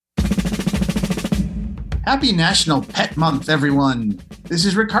Happy National Pet Month, everyone. This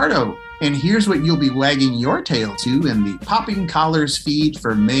is Ricardo, and here's what you'll be wagging your tail to in the Popping Collars feed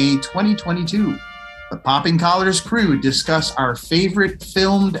for May 2022. The Popping Collars crew discuss our favorite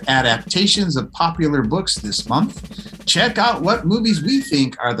filmed adaptations of popular books this month. Check out what movies we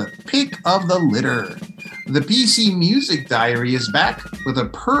think are the pick of the litter. The PC Music Diary is back with a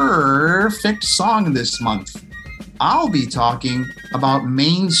perfect song this month. I'll be talking about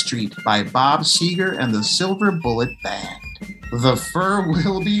Main Street by Bob Seger and the Silver Bullet Band. The fur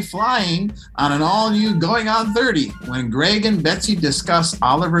will be flying on an all-new Going on 30 when Greg and Betsy discuss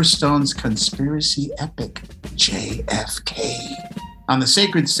Oliver Stone's conspiracy epic, JFK. On the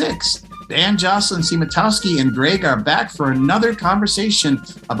Sacred Six, Dan, Jocelyn, Simatowski, and Greg are back for another conversation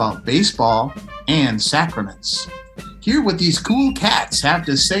about baseball and sacraments. Hear what these cool cats have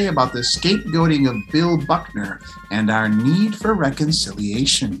to say about the scapegoating of Bill Buckner and our need for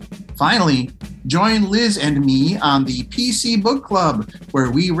reconciliation. Finally, join Liz and me on the PC Book Club, where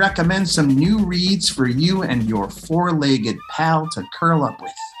we recommend some new reads for you and your four-legged pal to curl up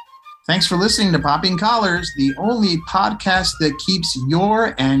with. Thanks for listening to Popping Collars, the only podcast that keeps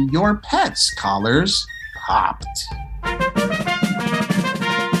your and your pets' collars popped.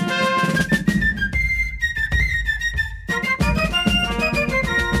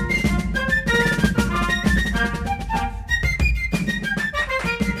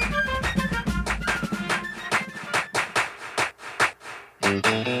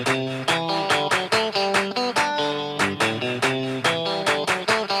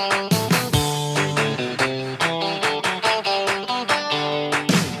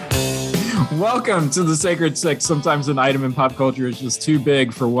 Welcome to the Sacred Six. Sometimes an item in pop culture is just too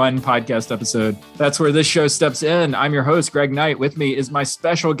big for one podcast episode. That's where this show steps in. I'm your host, Greg Knight. With me is my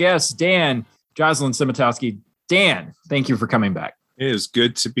special guest, Dan, Jocelyn Simatowski. Dan, thank you for coming back. It is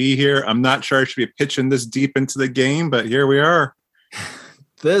good to be here. I'm not sure I should be pitching this deep into the game, but here we are.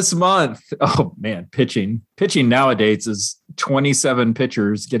 This month, oh man, pitching nowadays is 27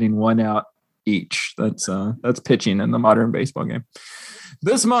 pitchers getting one out each. That's pitching in the modern baseball game.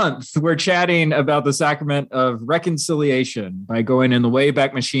 This month, we're chatting about the sacrament of reconciliation by going in the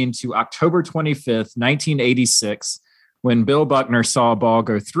Wayback Machine to October 25th, 1986, when Bill Buckner saw a ball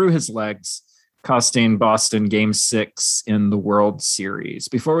go through his legs, costing Boston Game 6 in the World Series.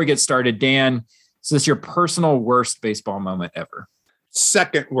 Before we get started, Dan, is this your personal worst baseball moment ever?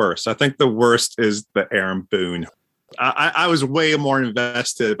 Second worst. I think the worst is the Aaron Boone. I was way more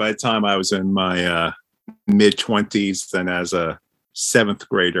invested by the time I was in my mid-20s than as a seventh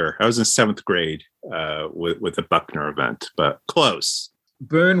grader. I was in seventh grade with the Buckner event, but close.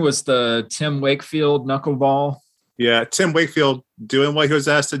 Boone was the Tim Wakefield knuckleball. Yeah, Tim Wakefield doing what he was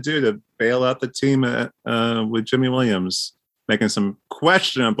asked to do to bail out the team with Jimmy Williams, making some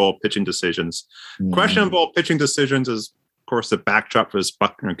questionable pitching decisions. Questionable pitching decisions is, of course, the backdrop for this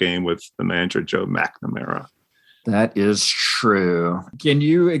Buckner game with the manager, Joe McNamara. That is true. Can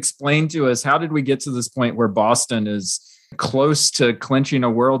you explain to us, how did we get to this point where Boston is close to clinching a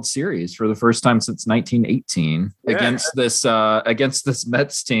World Series for the first time since 1918 against this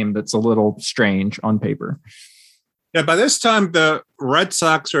Mets team that's a little strange on paper? Yeah, by this time, the Red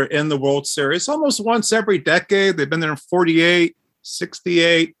Sox are in the World Series almost once every decade. They've been there in 48,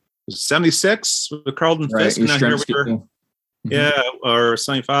 68, 76 with Carlton Fisk. And here we are, yeah, or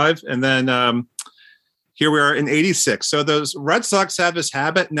 75. And then here we are in 86. So those Red Sox have this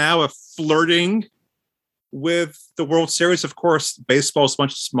habit now of flirting with the World Series. Of course, baseball is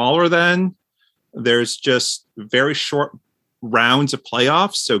much smaller then. There's just very short rounds of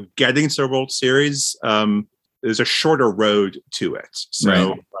playoffs. So getting to the World Series is a shorter road to it.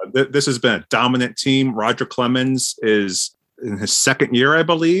 So this has been a dominant team. Roger Clemens is in his second year, I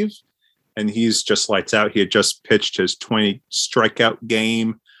believe, and he's just lights out. He had just pitched his 20 strikeout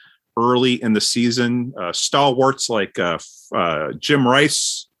game early in the season. Stalwarts like Jim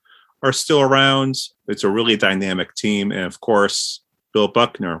Rice are still around. It's a really dynamic team. And of course, Bill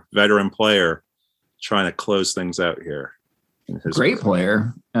Buckner, veteran player, trying to close things out here. Great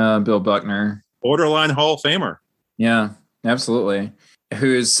player, Bill Buckner. Borderline Hall of Famer. Yeah, absolutely.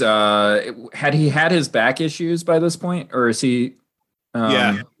 Who's had he had his back issues by this point, or is he?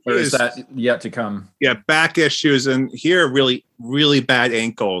 Or is that yet to come? Yeah, back issues, and here really, really bad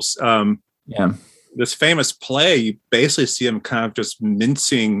ankles. This famous play, you basically see him kind of just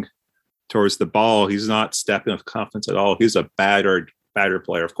mincing towards the ball. He's not stepping with confidence at all. He's a battered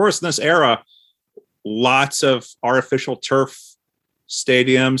player. Of course, in this era, lots of artificial turf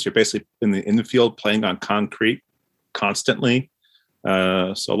stadiums. You're basically in the infield playing on concrete constantly.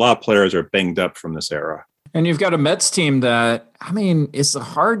 So a lot of players are banged up from this era. And you've got a Mets team that, I mean, it's a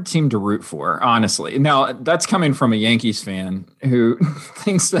hard team to root for, honestly. Now, that's coming from a Yankees fan who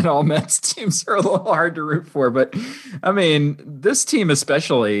thinks that all Mets teams are a little hard to root for. But, I mean, this team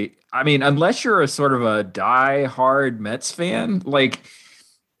especially, I mean, unless you're a sort of a die-hard Mets fan, like,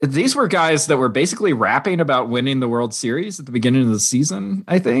 these were guys that were basically rapping about winning the World Series at the beginning of the season,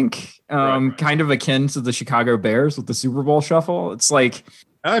 I think. Right. Kind of akin to the Chicago Bears with the Super Bowl shuffle. It's like...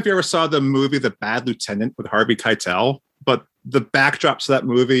 I don't know if you ever saw the movie The Bad Lieutenant with Harvey Keitel, but the backdrop to that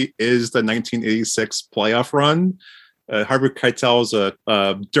movie is the 1986 playoff run. Harvey Keitel is a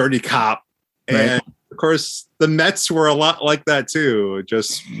dirty cop. Right. And, of course, the Mets were a lot like that, too.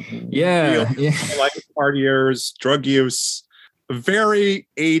 Just like partiers, drug use, very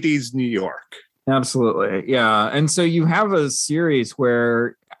 80s New York. Absolutely. Yeah. And so you have a series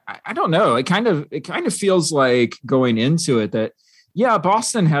where, I don't know, it kind of feels like going into it that, yeah,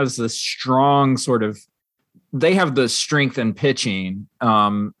 Boston has this strong sort of, they have the strength in pitching,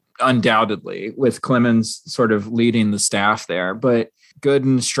 undoubtedly, with Clemens sort of leading the staff there. But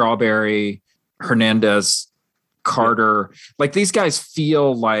Gooden, Strawberry, Hernandez, Carter, like these guys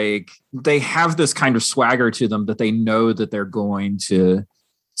feel like they have this kind of swagger to them that they know that they're going to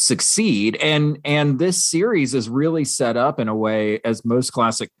succeed. And this series is really set up in a way, as most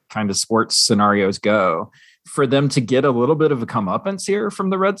classic kind of sports scenarios go, for them to get a little bit of a comeuppance here from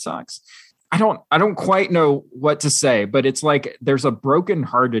the Red Sox. I don't quite know what to say, but it's like there's a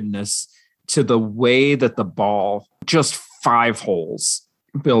brokenheartedness to the way that the ball, just 5 holes,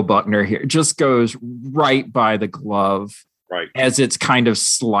 Bill Buckner here, just goes right by the glove, right, as it's kind of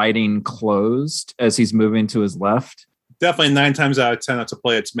sliding closed as he's moving to his left. Definitely 9 times out of 10, that's a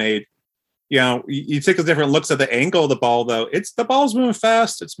play it's made. You know, you take a different looks at the angle of the ball, though. The ball's moving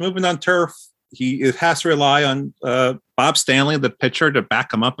fast. It's moving on turf. It has to rely on Bob Stanley, the pitcher, to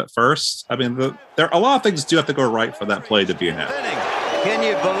back him up at first. I mean, there are a lot of things do have to go right for that play to be an out. Can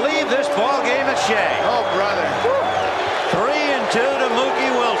you believe this ball game at Shea? Oh, brother. 3-2 to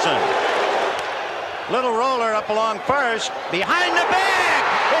Mookie Wilson. Little roller up along first. Behind the bag.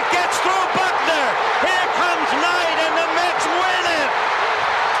 It gets through Buckner. Here comes Knight, and the Mets win it.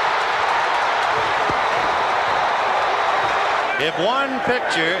 If one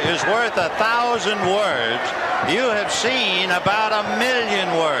picture is worth 1,000 words, you have seen about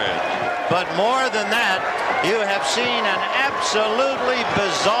 1,000,000 words. But more than that, you have seen an absolutely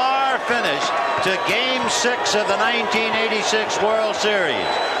bizarre finish to Game 6 of the 1986 World Series.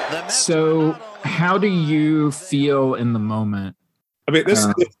 So how do you feel in the moment? I mean, this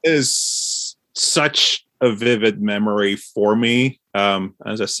is such a vivid memory for me.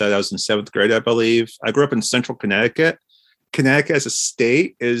 As I said, I was in 7th grade, I believe. I grew up in central Connecticut. Connecticut as a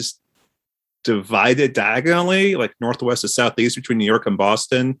state is divided diagonally, like northwest to southeast, between New York and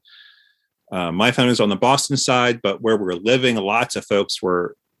Boston. My family was on the Boston side, but where we were living, lots of folks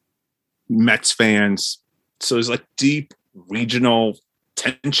were Mets fans. So there's like deep regional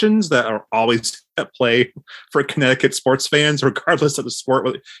tensions that are always at play for Connecticut sports fans, regardless of the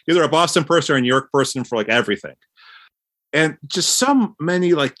sport, either a Boston person or a New York person, for like everything. And just so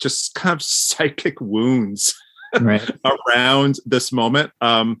many like just kind of psychic wounds right around this moment.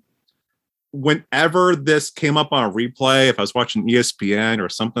 Whenever this came up on a replay, if I was watching ESPN or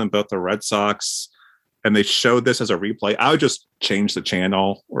something about the Red Sox and they showed this as a replay, I would just change the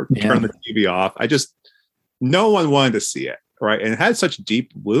channel or turn the TV off. No one wanted to see it. Right. And it had such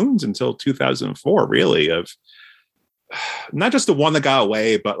deep wounds until 2004, really, of not just the one that got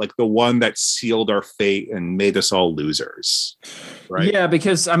away, but like the one that sealed our fate and made us all losers. Right. Yeah,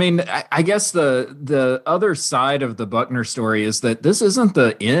 because I mean, I guess the other side of the Buckner story is that this isn't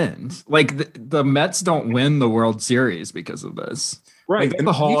the end. Like the Mets don't win the World Series because of this. Right. Like, and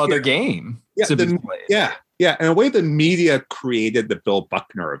the whole other game to be played. Yeah. Yeah. In a way, the media created the Bill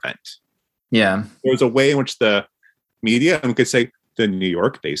Buckner event. Yeah. There was a way in which the media, and we could say the New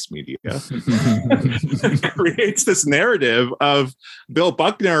York-based media, creates this narrative of Bill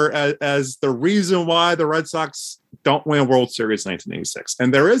Buckner as the reason why the Red Sox don't win a World Series in 1986.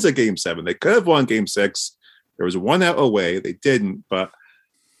 And there is a Game 7. They could have won Game 6. There was one out away. They didn't, but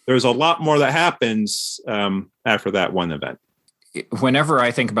there's a lot more that happens after that one event. Whenever I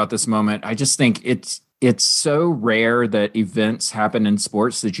think about this moment, I just think it's so rare that events happen in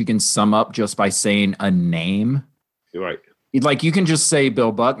sports that you can sum up just by saying a name. Right. Like you can just say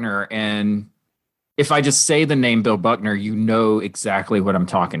Bill Buckner, and if I just say the name Bill Buckner, you know exactly what I'm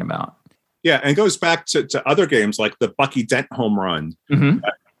talking about. Yeah, and it goes back to other games like the Bucky Dent home run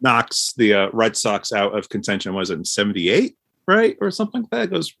that knocks the Red Sox out of contention. Was it in 78, right? Or something like that?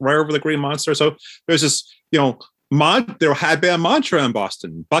 It goes right over the Green Monster. So there's this, there had been a mantra in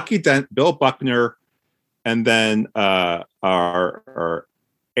Boston. Bucky Dent, Bill Buckner, and then our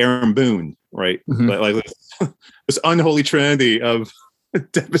Aaron Boone, right? Mm-hmm. Like this unholy trinity of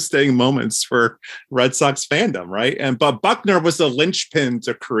devastating moments for Red Sox fandom, right? But Buckner was the linchpin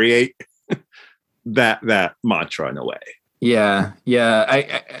to create that mantra in a way. Yeah.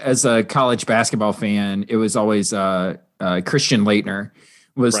 I as a college basketball fan, it was always Christian Laettner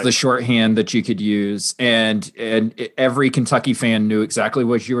was the shorthand that you could use, and every Kentucky fan knew exactly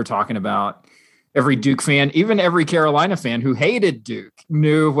what you were talking about. Every Duke fan, even every Carolina fan who hated Duke,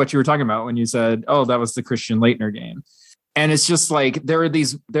 knew what you were talking about when you said, "Oh, that was the Christian Laettner game." And it's just like there are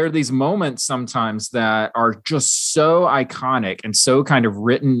these moments sometimes that are just so iconic and so kind of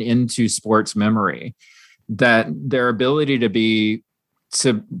written into sports memory that their ability to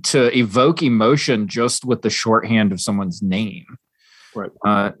evoke emotion just with the shorthand of someone's name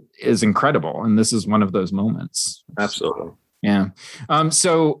is incredible. And this is one of those moments. Absolutely. Yeah.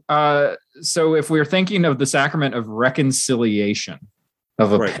 So if we're thinking of the sacrament of reconciliation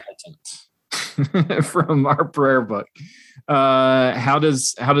of a penitent from our prayer book, how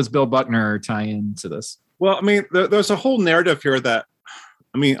does Bill Buckner tie into this? Well, I mean, there's a whole narrative here that,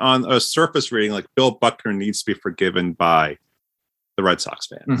 I mean, on a surface reading, like Bill Buckner needs to be forgiven by the Red Sox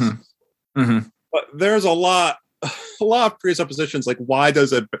fans. Mm-hmm. Mm-hmm. But there's a lot of presuppositions. Like, why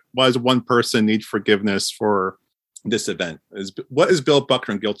does one person need forgiveness for this event? What is Bill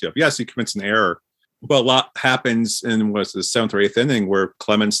Buckner guilty of? Yes, he commits an error, but a lot happens in the 7th or 8th inning where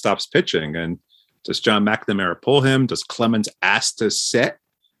Clemens stops pitching. And does John McNamara pull him? Does Clemens ask to sit?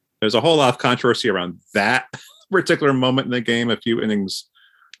 There's a whole lot of controversy around that particular moment in the game a few innings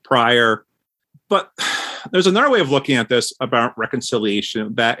prior. But there's another way of looking at this about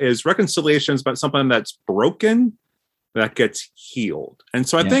reconciliation. That is, reconciliation is about something that's broken that gets healed. And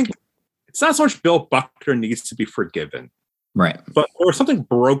so I think it's not so much Bill Buckner needs to be forgiven. Right. But there's something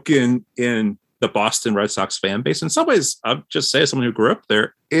broken in the Boston Red Sox fan base. In some ways, I'll just say, as someone who grew up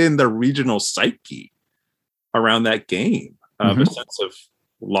there, in the regional psyche around that game, of a sense of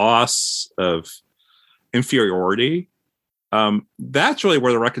loss, of inferiority. That's really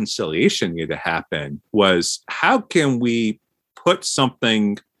where the reconciliation needed to happen, was how can we put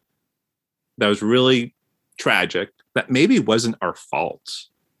something that was really tragic, that maybe wasn't our fault,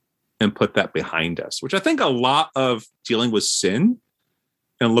 and put that behind us, which I think a lot of dealing with sin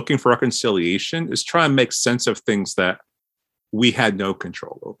and looking for reconciliation is trying to make sense of things that we had no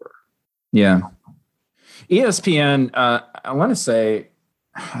control over. Yeah. ESPN, I want to say,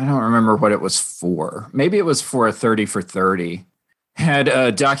 I don't remember what it was for. Maybe it was for a 30 for 30. Had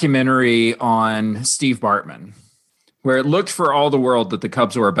a documentary on Steve Bartman, where it looked for all the world that the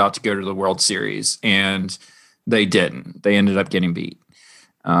Cubs were about to go to the World Series, and they didn't. They ended up getting beat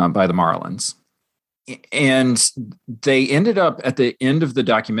by the Marlins. And they ended up at the end of the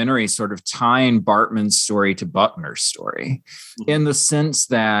documentary sort of tying Bartman's story to Buckner's story, in the sense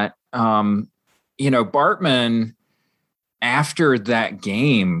that, Bartman, after that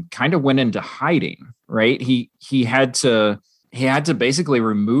game, kind of went into hiding, right? He had to basically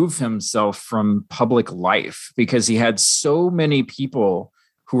remove himself from public life because he had so many people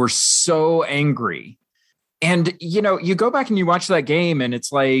who were so angry. And, you go back and you watch that game and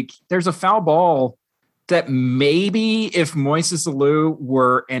it's like, there's a foul ball that maybe if Moises Alou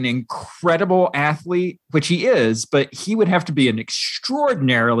were an incredible athlete, which he is, but he would have to be an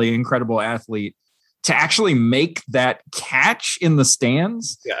extraordinarily incredible athlete to actually make that catch in the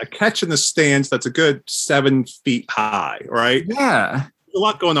stands. Yeah, a catch in the stands that's a good 7 feet high, right? Yeah. A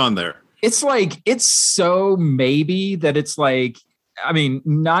lot going on there. It's like, it's so maybe that it's like,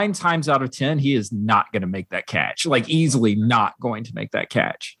 9 times out of 10, he is not going to make that catch. Like, easily not going to make that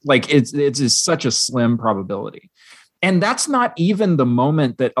catch. Like, it's just such a slim probability. And that's not even the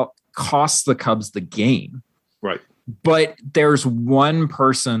moment that costs the Cubs the game. Right. But there's one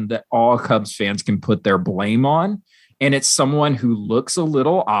person that all Cubs fans can put their blame on, and it's someone who looks a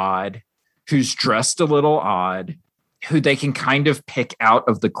little odd, who's dressed a little odd, who they can kind of pick out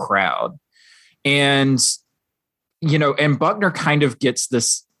of the crowd. And, and Buckner kind of gets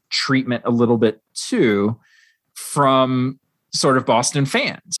this treatment a little bit too from sort of Boston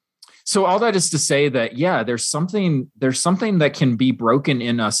fans. So all that is to say that, there's something that can be broken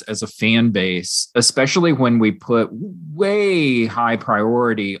in us as a fan base, especially when we put way high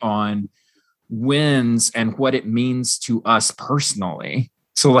priority on wins and what it means to us personally.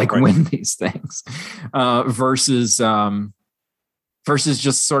 So win these things versus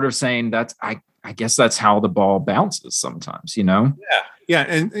just sort of saying that's, I guess that's how the ball bounces sometimes, Yeah. Yeah.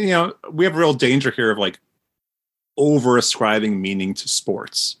 And, we have a real danger here of over ascribing meaning to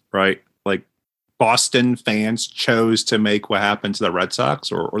sports, right? Like Boston fans chose to make what happened to the Red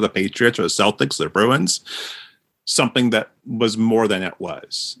Sox or the Patriots or the Celtics, the Bruins, something that was more than it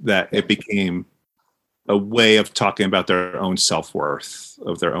was, that it became a way of talking about their own self-worth,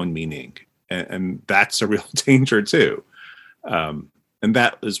 of their own meaning. And that's a real danger too. And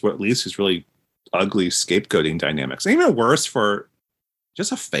that is what leads to really ugly scapegoating dynamics. And even worse for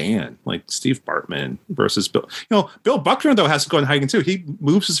just a fan like Steve Bartman versus Bill. Bill Buckner, though, has to go in hiding too. He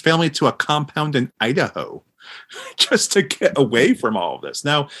moves his family to a compound in Idaho just to get away from all of this.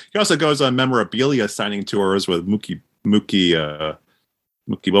 Now, he also goes on memorabilia signing tours with Mookie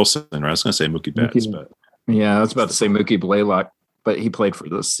Wilson. Right? I was going to say Mookie Betts, but yeah, I was about to say Mookie Blaylock, but he played for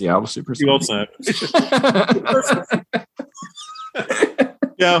the Seattle Supersonics.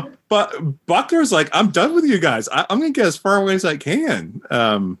 Yeah, but Buckner's like, I'm done with you guys. I'm going to get as far away as I can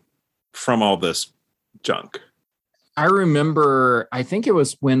from all this junk. I remember, I think it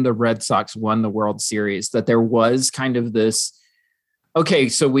was when the Red Sox won the World Series, that there was kind of this, okay,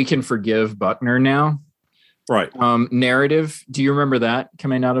 so we can forgive Buckner now. Right. Narrative. Do you remember that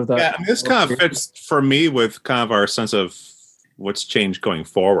coming out of that? Yeah, this kind of fits for me with kind of our sense of what's changed going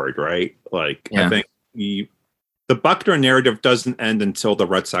forward, right? Like, I think the Buckner narrative doesn't end until the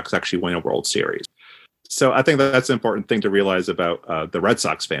Red Sox actually win a World Series. So I think that's an important thing to realize about the Red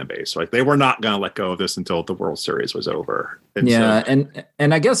Sox fan base. Like, they were not going to let go of this until the World Series was over. And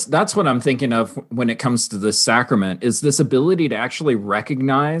I guess that's what I'm thinking of when it comes to the sacrament, is this ability to actually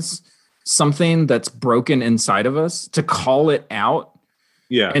recognize something that's broken inside of us, to call it out,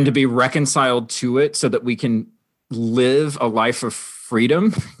 and to be reconciled to it so that we can live a life of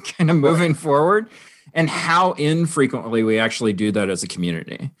freedom kind of moving forward. And how infrequently we actually do that as a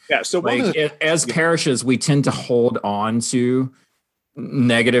community. Yeah. So as parishes, we tend to hold on to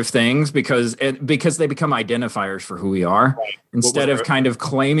negative things because they become identifiers for who we are, instead of kind of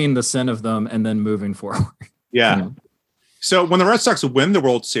claiming the sin of them and then moving forward. Yeah. So when the Red Sox win the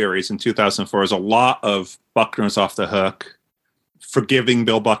World Series in 2004, there's a lot of Buckner's off the hook, forgiving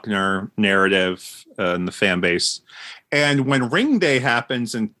Bill Buckner narrative in the fan base. And when Ring Day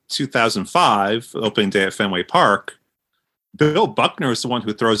happens in 2005, opening day at Fenway Park, Bill Buckner is the one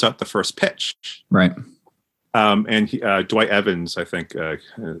who throws out the first pitch. Right. And Dwight Evans, I think,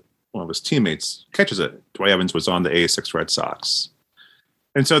 one of his teammates, catches it. Dwight Evans was on the 86 Red Sox.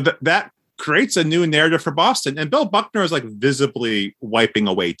 And so that creates a new narrative for Boston. And Bill Buckner is like visibly wiping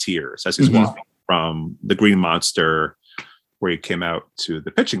away tears as he's walking from the Green Monster where he came out to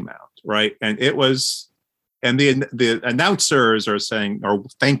the pitching mound, right? And it was... And the announcers are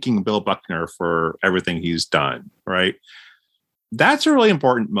thanking Bill Buckner for everything he's done, right? That's a really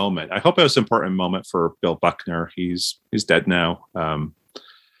important moment. I hope it was an important moment for Bill Buckner. He's dead now.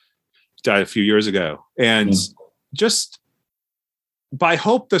 Died a few years ago. And just, but I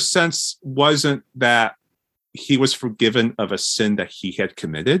hope the sense wasn't that he was forgiven of a sin that he had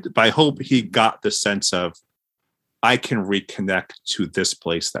committed, but I hope he got the sense of, I can reconnect to this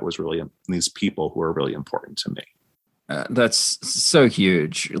place that was really, these people who are really important to me. That's so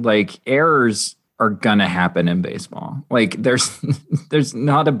huge. Like, errors are going to happen in baseball. Like, there's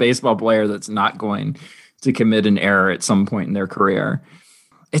not a baseball player that's not going to commit an error at some point in their career.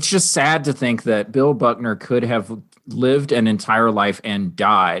 It's just sad to think that Bill Buckner could have lived an entire life and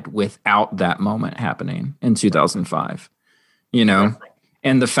died without that moment happening in 2005,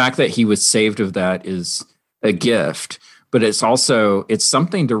 and the fact that he was saved of that is a gift, but it's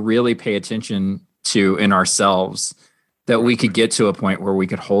something to really pay attention to in ourselves, that we could get to a point where we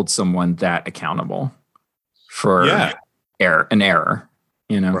could hold someone that accountable for an error,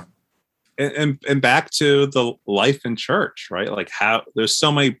 And back to the life in church, right? Like, how there's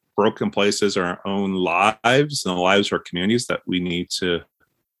so many broken places in our own lives and the lives of our communities that we need to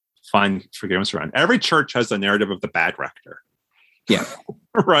find forgiveness around. Every church has the narrative of the bad rector. Yeah.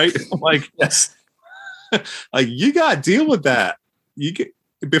 Right? Like, yes. Like, you got to deal with that.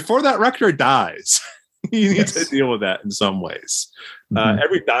 Before that rector dies, you need to deal with that in some ways.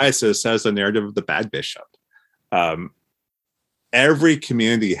 Every diocese has a narrative of the bad bishop. Every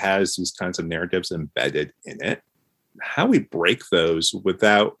community has these kinds of narratives embedded in it. How we break those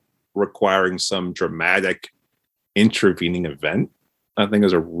without requiring some dramatic intervening event, I think,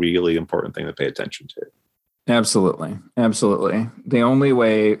 is a really important thing to pay attention to. Absolutely. Absolutely. The only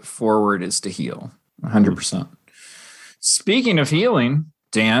way forward is to heal. 100%. Speaking of healing,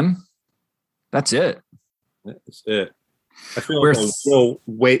 Dan, that's it. That's it. I feel like a little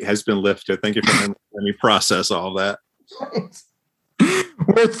weight has been lifted. Thank you for letting me process all that.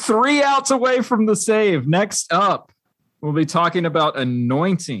 We're 3 outs away from the save. Next up, we'll be talking about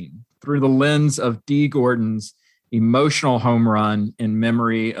anointing through the lens of Dee Gordon's emotional home run in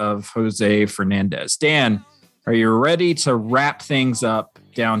memory of Jose Fernandez. Dan, are you ready to wrap things up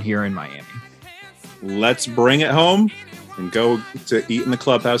down here in Miami? Let's bring it home and go to eat in the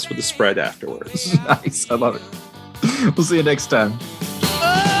clubhouse with the spread afterwards. Nice. I love it. We'll see you next time.